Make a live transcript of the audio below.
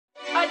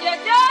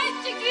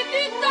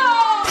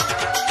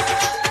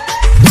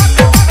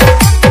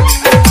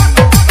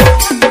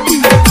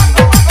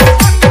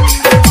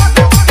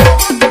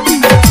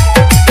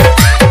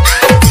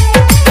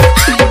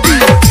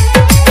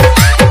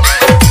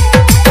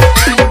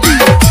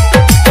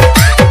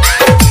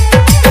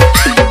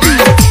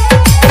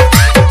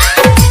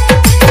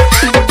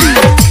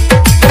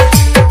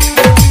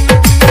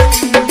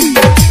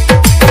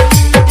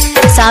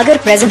Sagar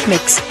present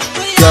mix.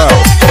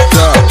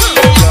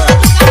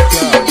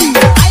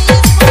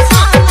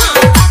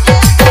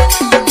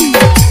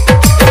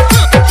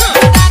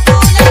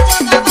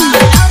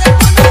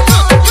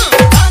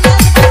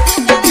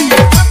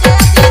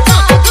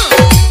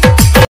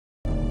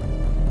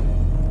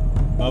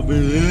 अबे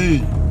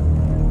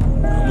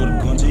हमर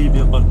गंजई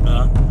व्यापारटा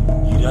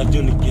ई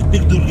राज्य ने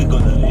केतेक दूर के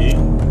गला रे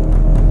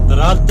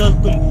तराल चल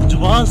तुम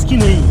बुझवास की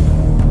नहीं।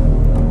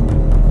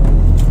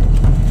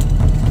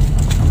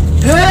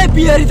 हे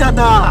पियरी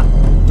दादा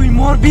तू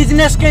मोर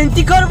बिजनेस के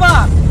एंटी करबा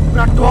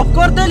पूरा टॉप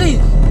कर देली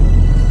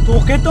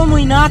तोके तो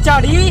महीना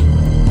चाड़ी।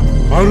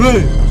 अरे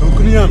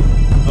सुकनियन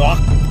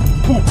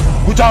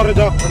बुझाओ रे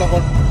जा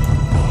फटाफट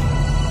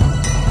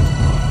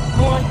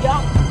कौन जा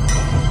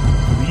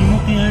रीमो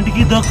की एंड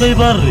की धक्के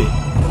बार रे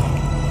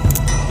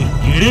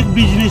केड़े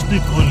बिजनेस तू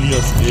खोल लिया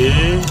रे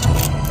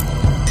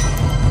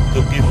तो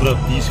की पूरा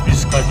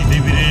 20 काटी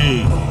देबी रे।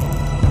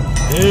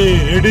 ए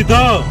रेडी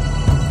था?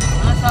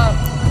 हां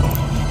सर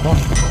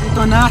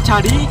तो ना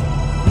छाड़ी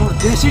मोर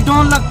देसी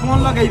डॉन लग फोन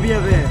लगाइबी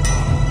अबे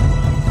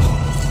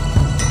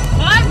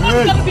हां मत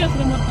कर भी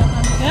असर मत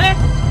है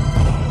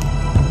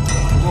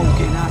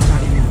ओके ना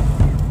छाड़ी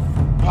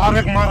और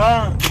एक मारा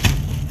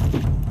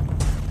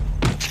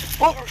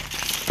ओ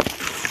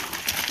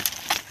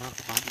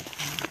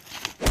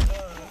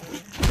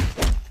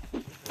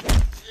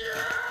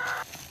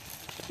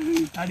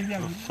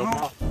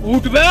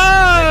उठ बे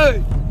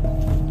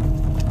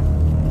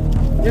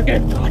ये के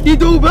काटी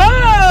दो बे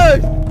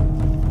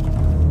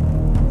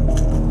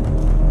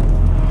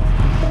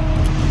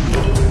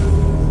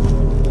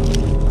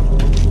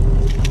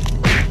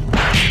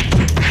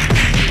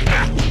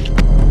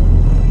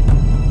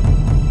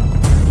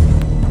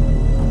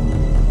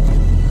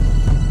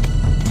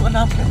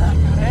नाम के नाम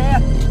करे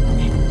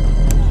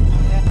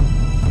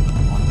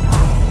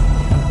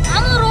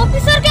हम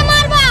ऑफिसर के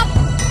मारबा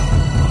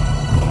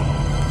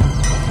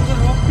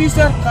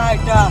ऑफिसर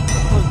काटा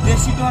तो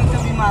देसी डॉन के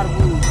भी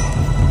मारबू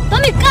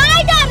तुम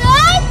काटा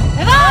रे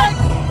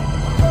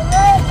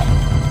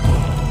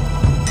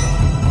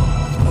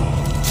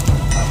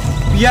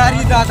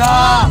बिहारी दादा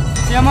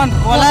सेमन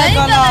बोलाय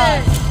गला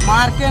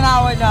मार के ना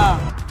आवेला।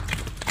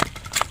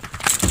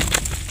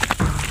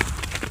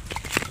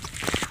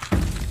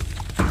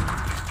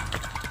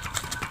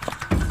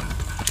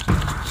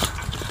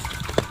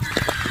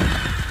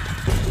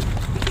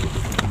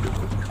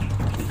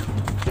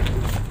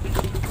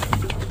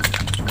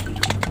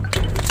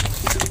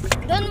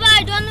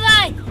 डोंट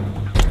वाई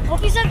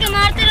ऑफिसर के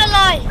मारते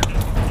रलाई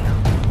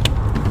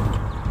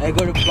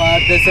एगो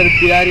बात है सर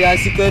बिहारी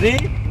आसी करी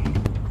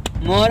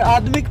मोर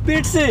आदमी के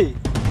पेट से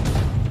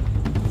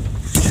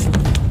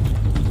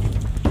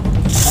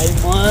आई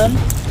मन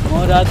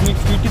मोर आदमी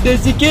पीट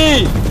देसी की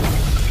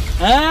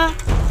हैं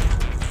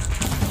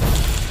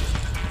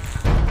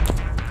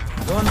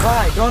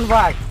डोंट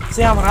भाई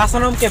से हम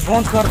राशनम के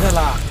बंद कर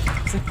देला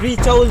से फ्री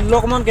चाउल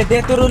लोकमन के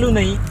देते रहलू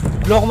नहीं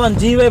लोकमन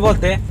जीवे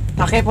बोलते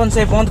ताकेपन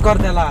से बंद कर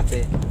देला आते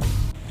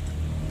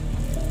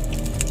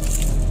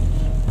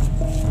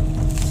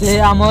से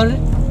हमर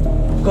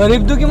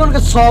गरीब दुखी मन के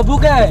सबू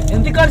के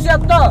एंती करसी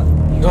अब तो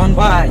डोन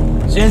भाई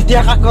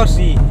सेंटिया का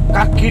करसी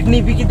का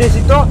किडनी बिकी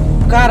देसी तो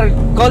कार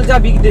कलजा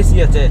बिकी देसी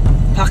আছে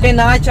থাকে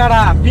না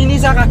ছাড়া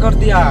পিনিসা का कर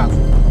दिया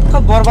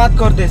सब बर्बाद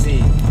कर देसी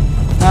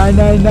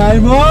নাই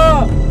মো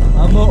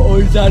हम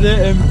ओइ सारे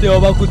एमते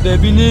ओबा को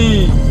देबिनी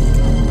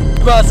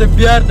पास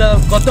बिहार दा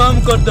खत्म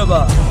कर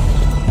देबा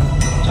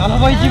चलो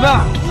भाई जीवा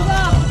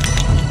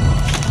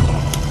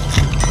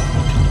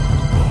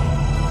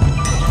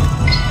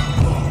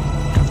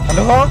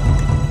हेलो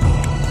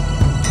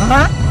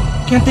हाँ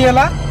केंती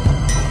होला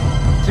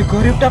से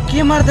गरीब टाप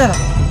किए मार देला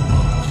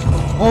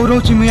और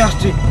रोची में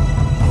आस्ती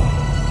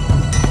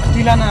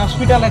तिलाना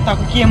हॉस्पिटल है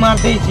ताको किए मार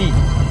देची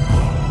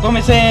तो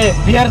में से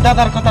बिहार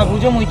दादार कथा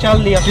बुझो मुई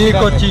चल लिया ठीक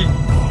अछि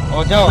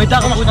ओ जाओ बेटा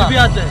को कुछ भी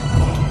आते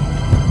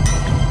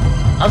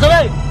आजा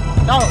भाई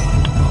जाओ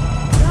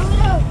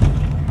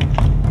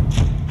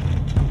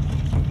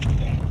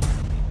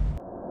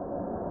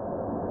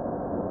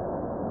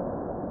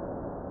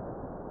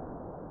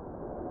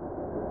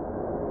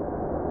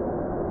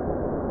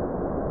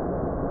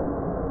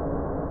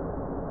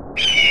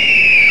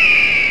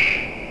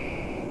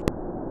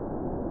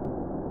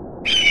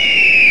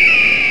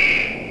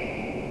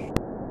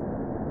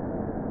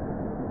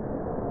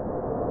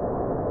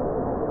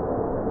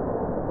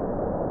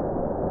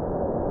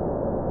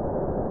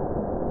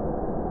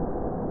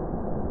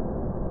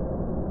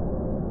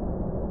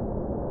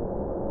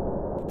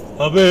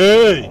अबे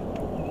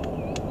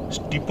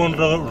स्टीफन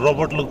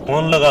रॉबर्ट लोग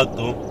फोन लगा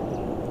दो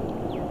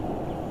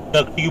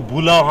टकटी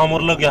बुलाओ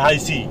हमर लगे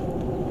हाईसी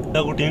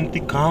तक टेंटी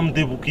काम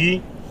देबू की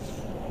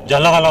जा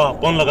लगा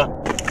फोन लगा।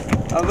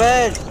 अबे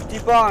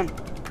स्टीफन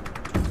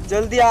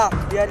जल्दी आ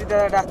बिहारी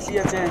दादा डाकसी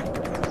আছে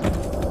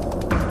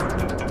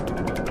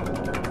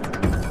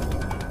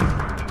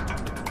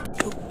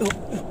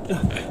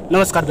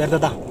नमस्कार बिहारी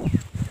दादा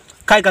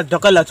काय का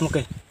ढकललाच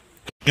मुके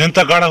ಎಂತ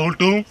ಗಾಡ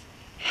ಹುಲ್ಟು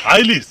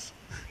ಆಯ್ಲಿಸ್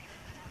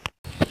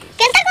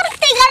केंता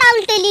करते गाडा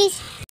उलटेलीस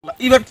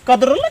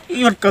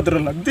इवट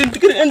कदरला दिन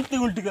टिकर एंटी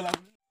उल्टी गला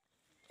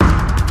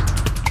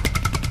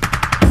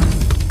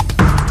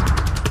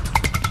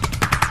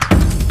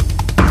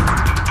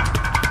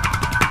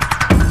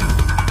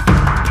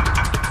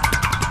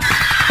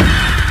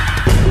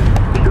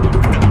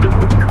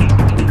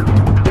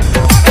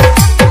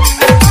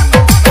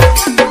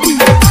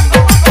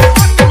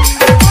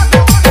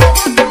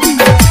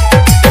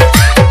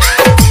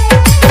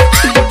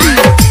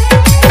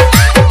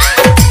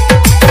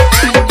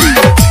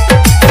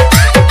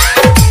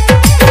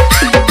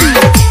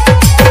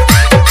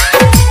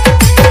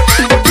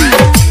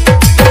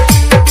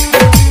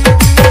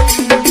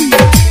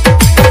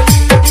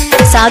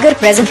Sagar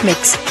present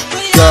mix.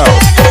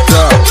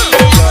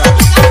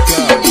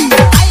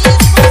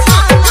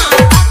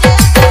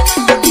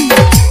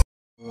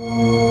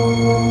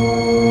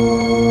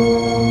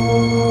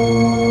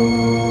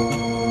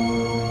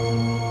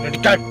 Ready,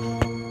 cut.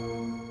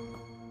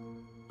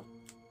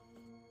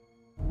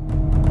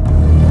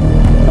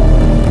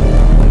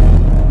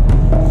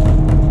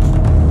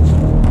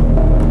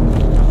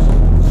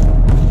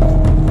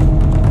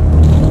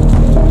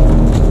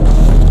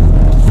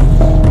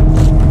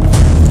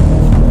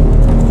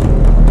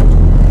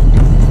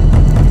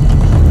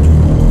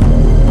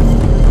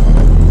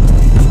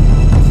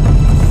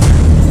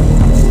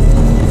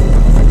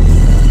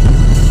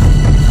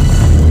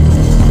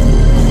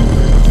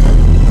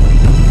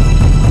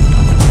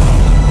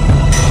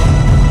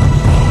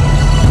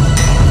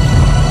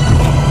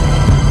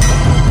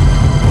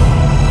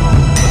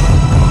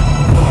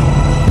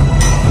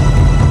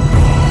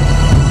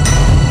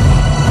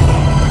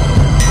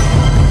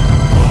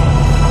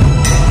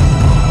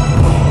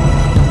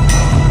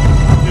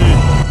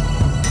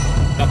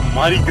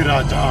 मारी के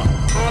राजा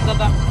हाँ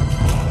दादा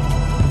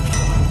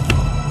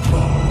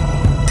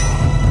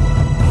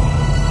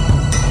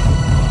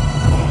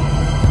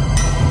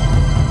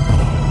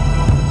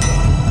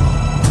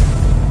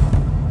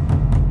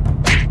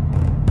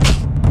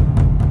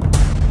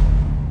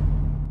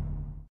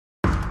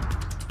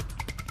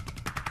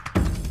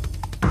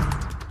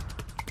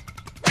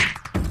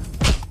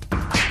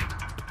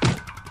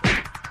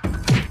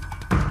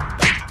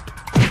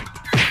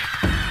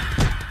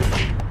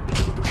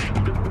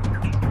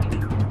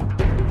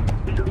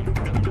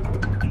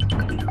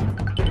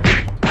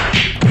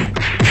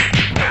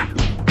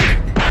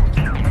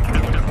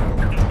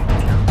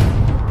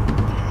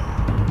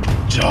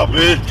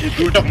जाबे ठीक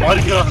उल्टा मार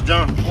के राजा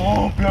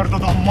ओ प्यार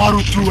दादा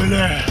मारू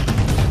चुएले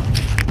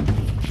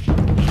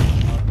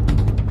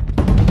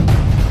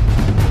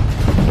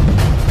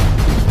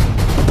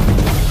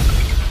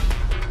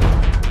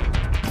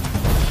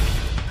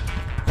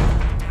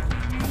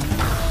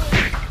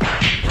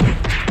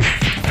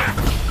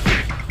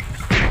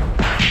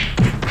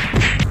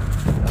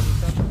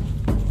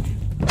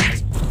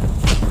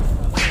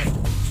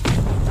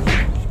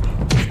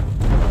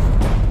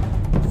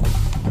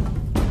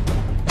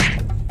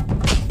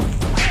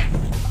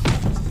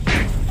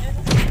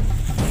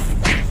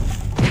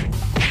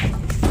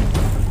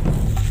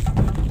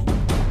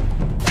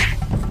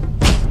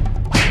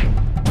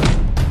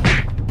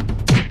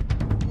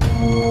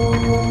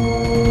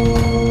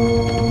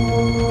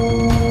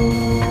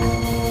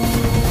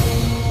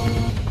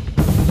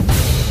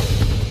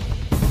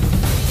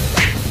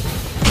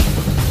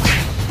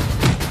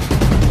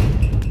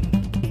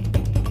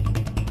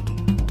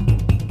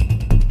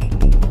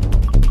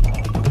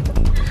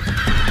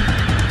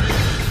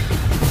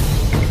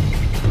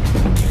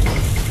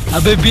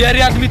अबे बिहारी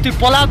आदमी तू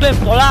पला बे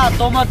पला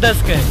তোমার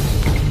দেশকে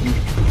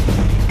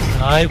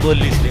काय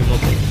बोलिस रे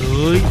मोके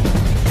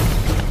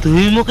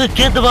তুই মোকে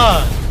কে দেবা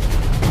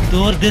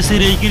তোর দেশে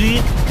রই গেলি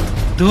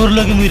তোর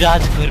লগে মুই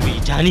রাজ করবি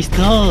জানিস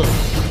তো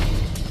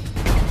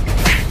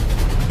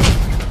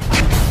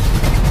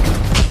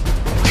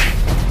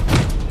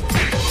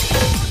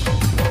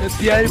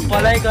বিহারি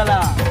পলাই গলা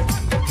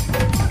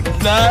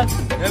না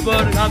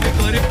এবার আমি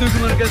গরিব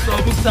দুঃখীকে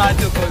সবুক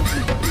সাহায্য করবি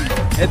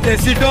এতে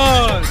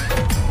সিটন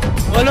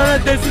बोलो ना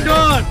देसी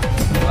डॉन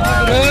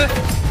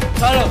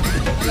चलो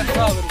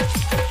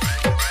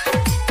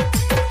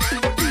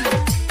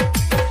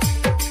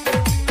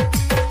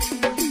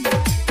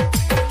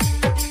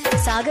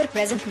Sagar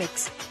present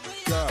mix.